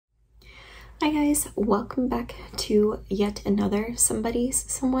Hi guys, welcome back to yet another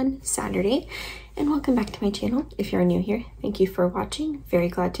Someone Saturday, and welcome back to my channel. If you're new here, thank you for watching. Very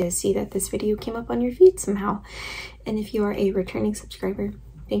glad to see that this video came up on your feed somehow. And if you are a returning subscriber,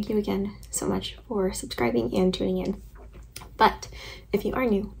 thank you again so much for subscribing and tuning in. But if you are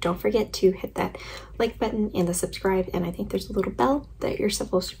new, don't forget to hit that like button and the subscribe, and I think there's a little bell that you're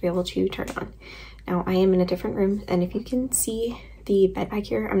supposed to be able to turn on. Now I am in a different room, and if you can see the bed back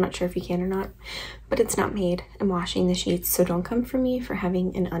here, I'm not sure if you can or not, but it's not made. I'm washing the sheets, so don't come for me for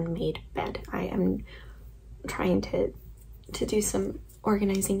having an unmade bed. I am trying to do some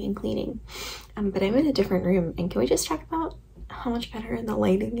organizing and cleaning, but I'm in a different room. And can we just talk about how much better the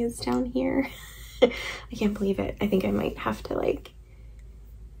lighting is down here? I can't believe it. I think I might have to like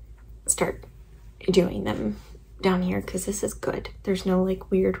start doing them down here because this is good. There's no like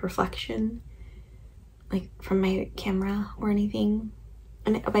weird reflection like from my camera or anything.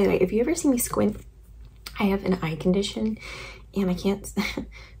 And by the way, if you ever see me squint, I have an eye condition and I can't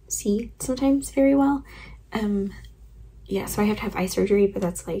see sometimes very well. Yeah, so I have to have eye surgery, but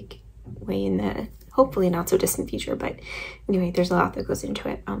that's like way in the hopefully not so distant future. But anyway, there's a lot that goes into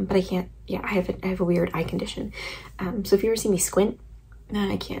it. But I can't, yeah, I have a weird eye condition. So if you ever see me squint,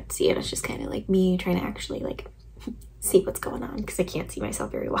 I can't see it. It's just kind of like me trying to actually like see what's going on because I can't see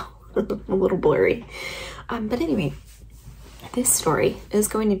myself very well. I'm a little blurry. But anyway, this story is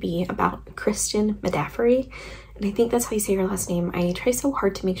going to be about Kristen Modafferi, and I think that's how you say her last name. I try so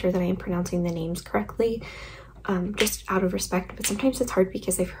hard to make sure that I am pronouncing the names correctly, just out of respect, but sometimes it's hard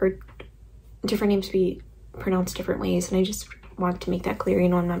because I've heard different names be pronounced different ways, and I just want to make that clear. You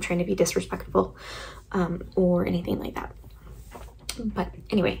know, I'm not trying to be disrespectful or anything like that. But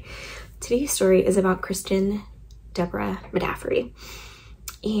anyway, today's story is about Kristen Deborah Modafferi.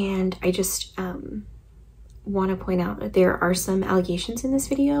 And I just want to point out that there are some allegations in this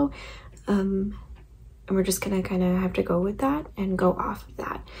video, and we're just gonna kind of have to go with that and go off of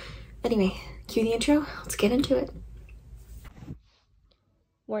that. Anyway, cue the intro. Let's get into it.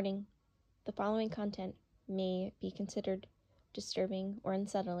 Warning: the following content may be considered disturbing or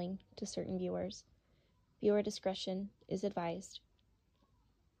unsettling to certain viewers. Viewer discretion is advised.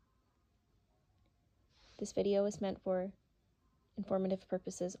 This video is meant for informative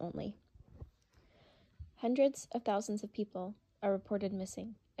purposes only. Hundreds of thousands of people are reported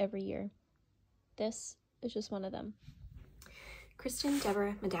missing every year. This is just one of them. Kristen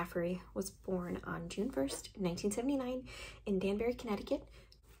Deborah Modafferi was born on June 1st, 1979 in Danbury, Connecticut.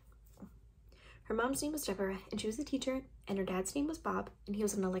 Her mom's name was Deborah, and she was a teacher, and her dad's name was Bob, and he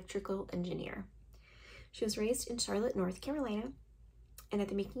was an electrical engineer. She was raised in Charlotte, North Carolina, and at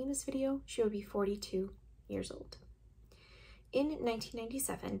the making of this video, she would be 42 years old. In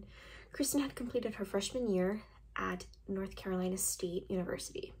 1997, Kristen had completed her freshman year at North Carolina State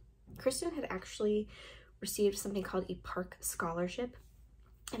University. Kristen had actually received something called a Park Scholarship,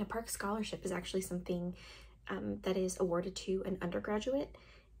 and a Park Scholarship is actually something that is awarded to an undergraduate,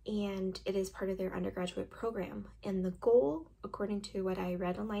 and it is part of their undergraduate program. And the goal, according to what I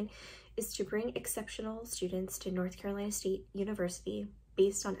read online, is to bring exceptional students to North Carolina State University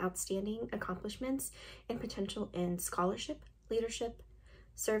based on outstanding accomplishments and potential in scholarship, leadership,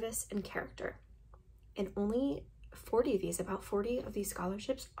 service, and character. And only 40 of these, about 40 of these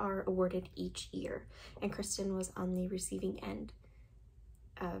scholarships are awarded each year. And Kristen was on the receiving end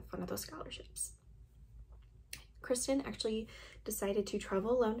of one of those scholarships. Kristen actually decided to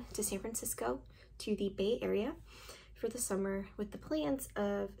travel alone to San Francisco, to the Bay Area, for the summer with the plans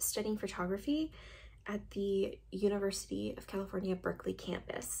of studying photography at the University of California, Berkeley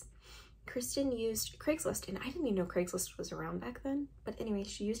campus. Kristen used Craigslist, and I didn't even know Craigslist was around back then, but anyway,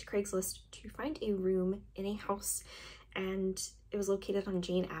 she used Craigslist to find a room in a house, and it was located on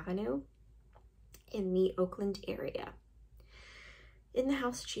Jane Avenue in the Oakland area. In the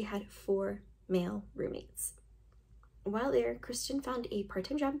house, she had 4 male roommates. While there, Kristen found a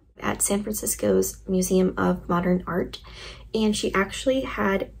part-time job at San Francisco's Museum of Modern Art, and she actually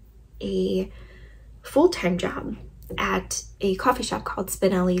had a full-time job at a coffee shop called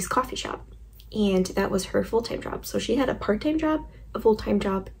Spinelli's Coffee Shop, and that was her full-time job. So she had a part-time job, a full-time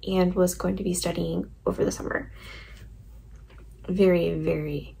job, and was going to be studying over the summer. Very,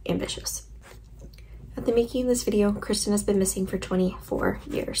 very ambitious. At the making of this video, Kristen has been missing for 24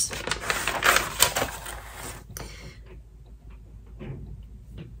 years.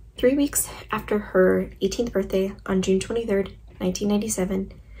 Three weeks after her 18th birthday on June 23rd,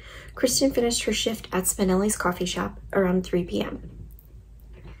 1997, Kristen finished her shift at Spinelli's Coffee Shop around 3 p.m.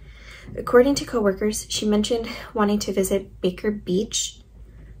 According to coworkers, she mentioned wanting to visit Baker Beach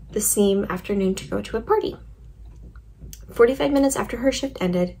the same afternoon to go to a party. 45 minutes after her shift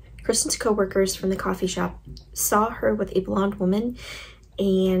ended, Kristen's co-workers from the coffee shop saw her with a blonde woman,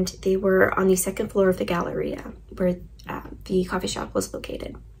 and they were on the second floor of the Galleria where the coffee shop was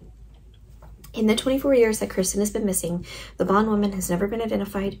located. In the 24 years that Kristen has been missing, the blonde woman has never been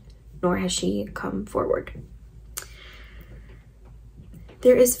identified, nor has she come forward.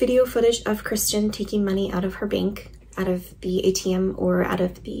 There is video footage of Kristen taking money out of her bank, out of the ATM, or out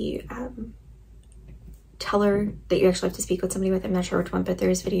of the teller that you actually have to speak with somebody with. I'm not sure which one, but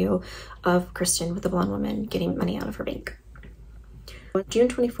there is video of Kristen with the blonde woman getting money out of her bank. June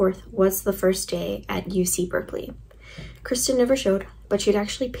 24th was the first day at UC Berkeley. Kristen never showed, but she'd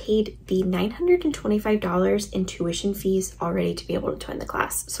actually paid the $925 in tuition fees already to be able to join the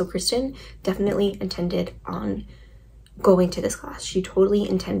class. So Kristen definitely intended on going to this class. She totally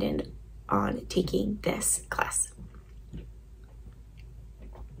intended on taking this class.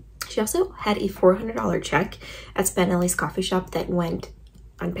 She also had a $400 check at Spinelli's coffee shop that went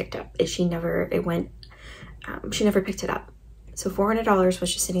unpicked up. She never picked it up. So $400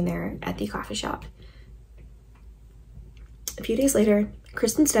 was just sitting there at the coffee shop. A few days later,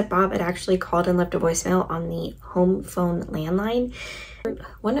 Kristen's dad Bob had actually called and left a voicemail on the home phone landline.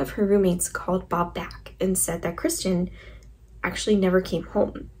 One of her roommates called Bob back and said that Kristen actually never came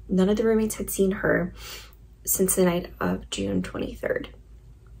home. None of the roommates had seen her since the night of June 23rd.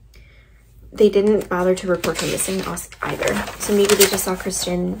 They didn't bother to report her missing either. So maybe they just saw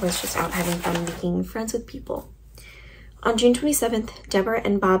Kristen was just out having fun, making friends with people. On June 27th, Deborah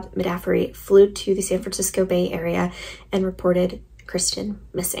and Bob Modafferi flew to the San Francisco Bay Area and reported Kristen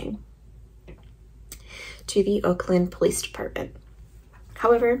missing to the Oakland Police Department.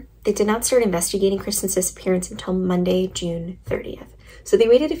 However, they did not start investigating Kristen's disappearance until Monday, June 30th. So they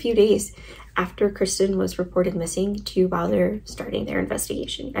waited a few days after Kristen was reported missing to bother starting their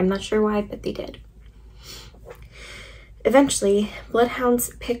investigation. I'm not sure why, but they did. Eventually,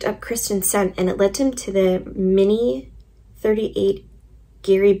 bloodhounds picked up Kristen's scent, and it led them to the Mini 38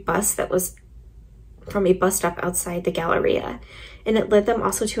 Gary bus that was from a bus stop outside the Galleria. And it led them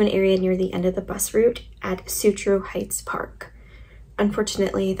also to an area near the end of the bus route at Sutro Heights Park.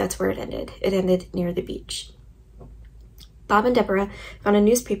 Unfortunately, that's where it ended. It ended near the beach. Bob and Deborah found a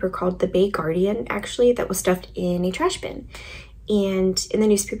newspaper called the Bay Guardian, actually, that was stuffed in a trash bin. And in the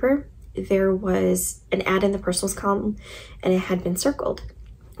newspaper, there was an ad in the personals column, and it had been circled.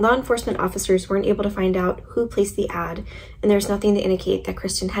 Law enforcement officers weren't able to find out who placed the ad, and there's nothing to indicate that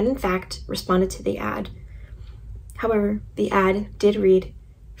Kristen had in fact responded to the ad. However, the ad did read,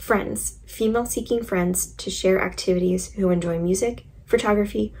 "Friends, female seeking friends to share activities who enjoy music,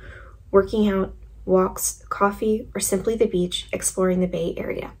 photography, working out, walks, coffee, or simply the beach, exploring the Bay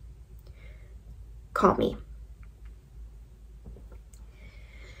Area. Call me."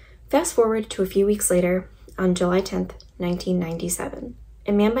 Fast forward to a few weeks later, on July 10th, 1997,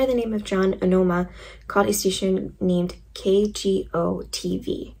 a man by the name of John Onoma called a station named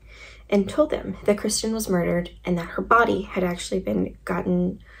KGO-TV and told them that Kristen was murdered and that her body had actually been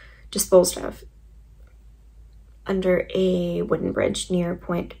gotten disposed of under a wooden bridge near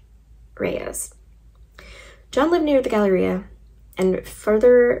Point Reyes. John lived near the Galleria, and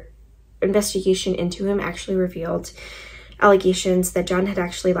further investigation into him actually revealed allegations that John had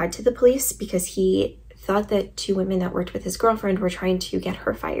actually lied to the police because he thought that two women that worked with his girlfriend were trying to get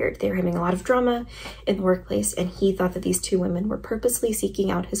her fired. They were having a lot of drama in the workplace, and he thought that these two women were purposely seeking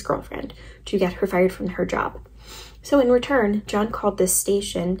out his girlfriend to get her fired from her job. So in return, John called this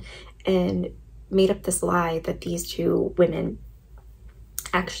station and made up this lie that these two women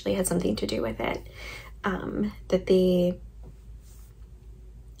actually had something to do with it, that they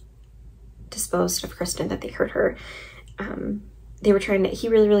disposed of Kristen, that they hurt her. They were trying to, he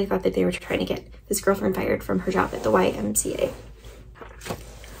really thought that they were trying to get his girlfriend fired from her job at the YMCA.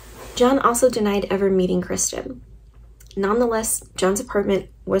 John also denied ever meeting Kristen. Nonetheless, John's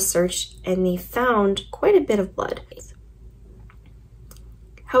apartment was searched and they found quite a bit of blood.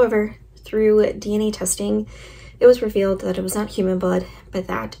 However, through DNA testing, it was revealed that it was not human blood, but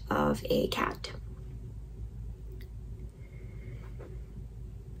that of a cat.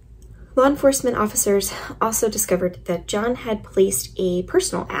 Law enforcement officers also discovered that John had placed a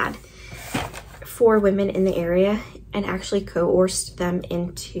personal ad for women in the area and actually coerced them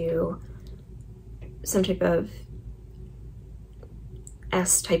into some type of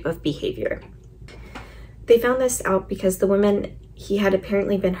type of behavior. They found this out because the women, he had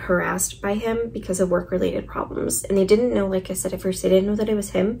apparently been harassed by him because of work-related problems. And they didn't know, like I said at first, they didn't know that it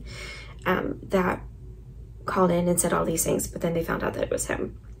was him that called in and said all these things, but then they found out that it was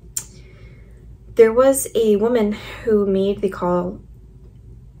him. There was a woman who made the call,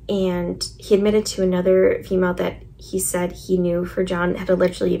 and he admitted to another female that he said he knew for John had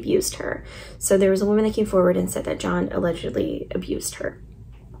allegedly abused her. So there was a woman that came forward and said that John allegedly abused her.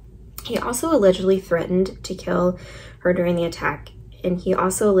 He also allegedly threatened to kill her during the attack, and he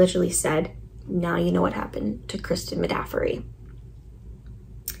also allegedly said, "Now you know what happened to Kristen Modafferi."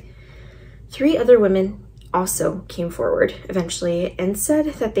 3 other women also came forward eventually and said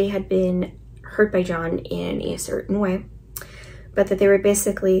that they had been hurt by John in a certain way, but that they were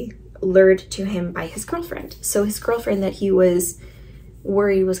basically lured to him by his girlfriend. So his girlfriend that he was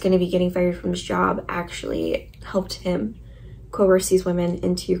worried was going to be getting fired from his job actually helped him coerce these women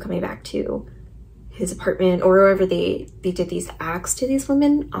into coming back to his apartment or wherever they did these acts to these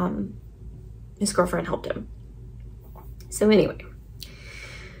women. His girlfriend helped him. So anyway,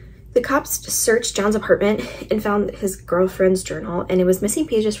 the cops searched John's apartment and found his girlfriend's journal, and it was missing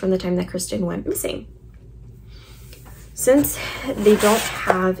pages from the time that Kristen went missing. Since they don't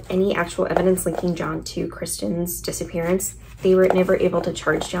have any actual evidence linking John to Kristen's disappearance, they were never able to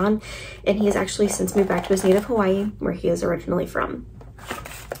charge John, and he has actually since moved back to his native Hawaii, where he is originally from.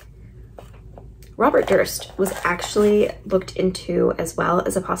 Robert Durst was actually looked into as well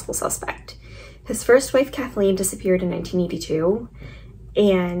as a possible suspect. His first wife, Kathleen, disappeared in 1982,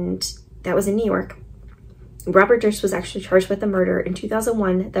 and that was in New York. Robert Durst was actually charged with a murder in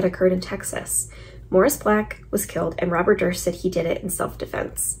 2001 that occurred in Texas. Morris Black was killed, and Robert Durst said he did it in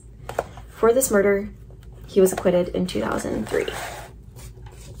self-defense. For this murder, he was acquitted in 2003.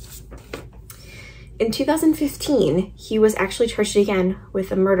 In 2015, he was actually charged again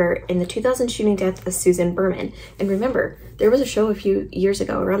with a murder in the 2000 shooting death of Susan Berman. And remember, there was a show a few years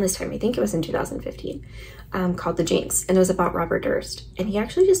ago around this time, I think it was in 2015, called The Jinx, and it was about Robert Durst. And he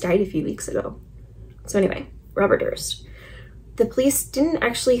actually just died a few weeks ago. So anyway, Robert Durst. The police didn't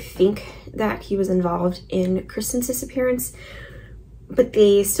actually think that he was involved in Kristen's disappearance, but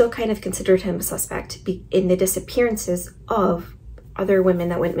they still kind of considered him a suspect in the disappearances of other women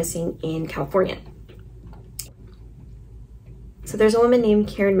that went missing in California. So there's a woman named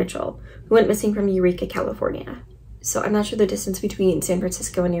Karen Mitchell who went missing from Eureka, California. So I'm not sure the distance between San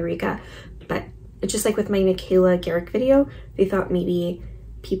Francisco and Eureka, but just like with my Michaela Garrick video, they thought maybe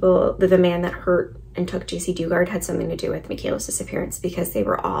the man that hurt and took JC Dugard had something to do with Michaela's disappearance because they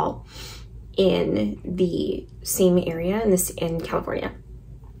were all in the same area in California.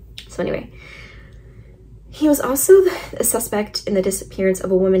 So anyway, he was also a suspect in the disappearance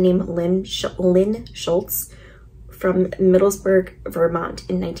of a woman named Lynn Schultz from Middlesbrough, Vermont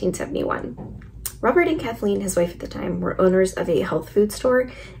in 1971. Robert and Kathleen, his wife at the time, were owners of a health food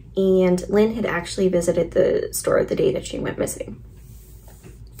store, and Lynn had actually visited the store the day that she went missing.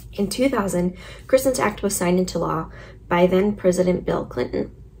 In 2000, Kristen's Act was signed into law by then President Bill Clinton.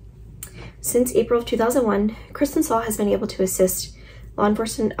 Since April of 2001, Kristen's Law has been able to assist law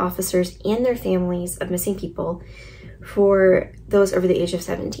enforcement officers and their families of missing people for those over the age of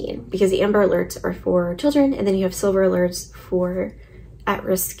 17, because the Amber Alerts are for children, and then you have Silver Alerts for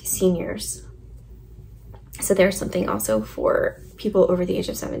at-risk seniors. So there's something also for people over the age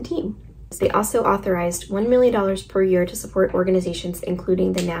of 17. They also authorized $1 million per year to support organizations,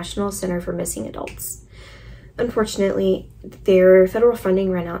 including the National Center for Missing Adults. Unfortunately, their federal funding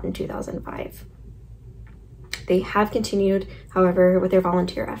ran out in 2005. They have continued, however, with their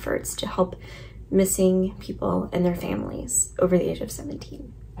volunteer efforts to help missing people and their families over the age of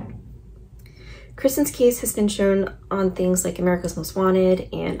 17. Kristen's case has been shown on things like America's Most Wanted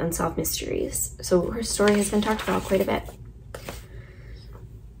and Unsolved Mysteries, so her story has been talked about quite a bit.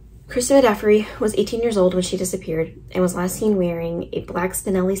 Kristen Modafferi was 18 years old when she disappeared and was last seen wearing a black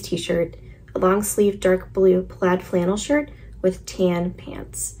Spinelli's t-shirt, a long-sleeved dark blue plaid flannel shirt with tan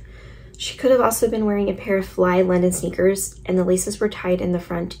pants. She could have also been wearing a pair of fly London sneakers, and the laces were tied in the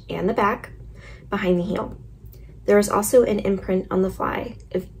front and the back behind the heel. There was also an imprint on the fly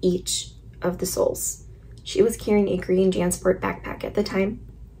of each of the soles. She was carrying a green JanSport backpack at the time,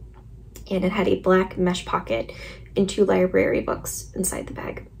 and it had a black mesh pocket and 2 library books inside the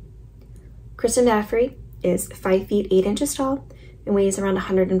bag. Kristen Modafferi is 5 feet 8 inches tall and weighs around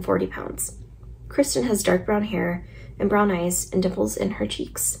 140 pounds. Kristen has dark brown hair and brown eyes and dimples in her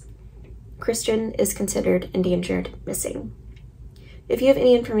cheeks. Kristen is considered endangered missing. If you have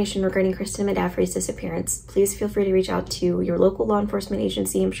any information regarding Kristen Modafferi's disappearance, please feel free to reach out to your local law enforcement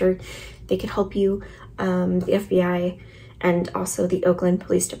agency. I'm sure they could help you, the FBI, and also the Oakland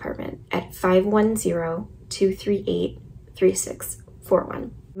Police Department at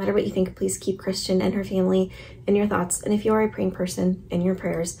 510-238-3641. No matter what you think, please keep Kristen and her family in your thoughts. And if you are a praying person, in your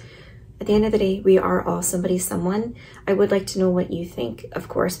prayers. At the end of the day, we are all somebody's someone. I would like to know what you think, of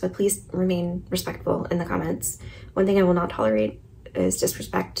course, but please remain respectful in the comments. One thing I will not tolerate is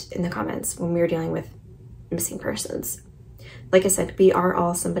disrespect in the comments when we're dealing with missing persons. Like I said, we are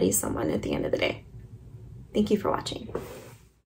all somebody's someone at the end of the day. Thank you for watching.